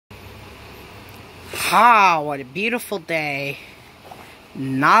Ah, what a beautiful day.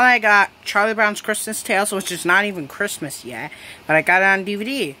 Now that I got Charlie Brown's Christmas Tales, which is not even Christmas yet, but I got it on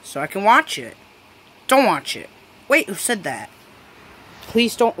DVD, so I can watch it. Don't watch it. Wait, who said that?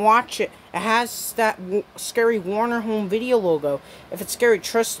 Please don't watch it. It has that scary Warner Home Video logo. If it's scary,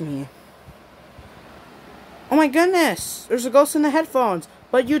 trust me. Oh my goodness, there's a ghost in the headphones.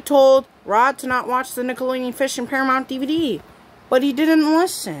 But you told Rod to not watch the Nickelodeon Fish and Paramount DVD. But he didn't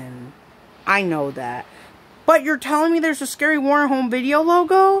listen. I know that. But you're telling me there's a scary Warner Home Video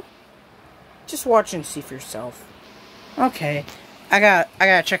logo? Just watch and see for yourself. Okay. I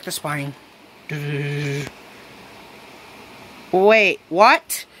gotta check the spine. Wait,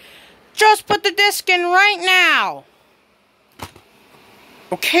 what? Just put the disc in right now!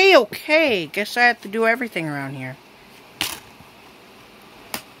 Okay. Guess I have to do everything around here.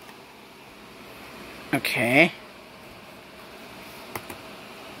 Okay.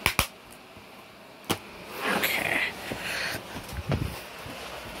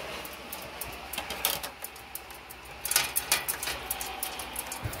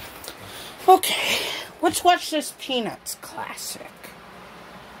 Okay, let's watch this Peanuts classic.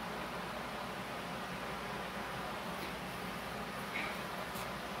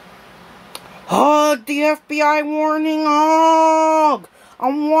 Ugh, the FBI warning, ugh! I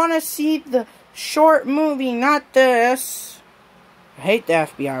want to see the short movie, not this. I hate the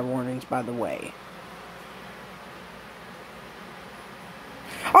FBI warnings, by the way.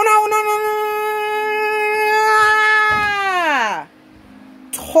 Oh no!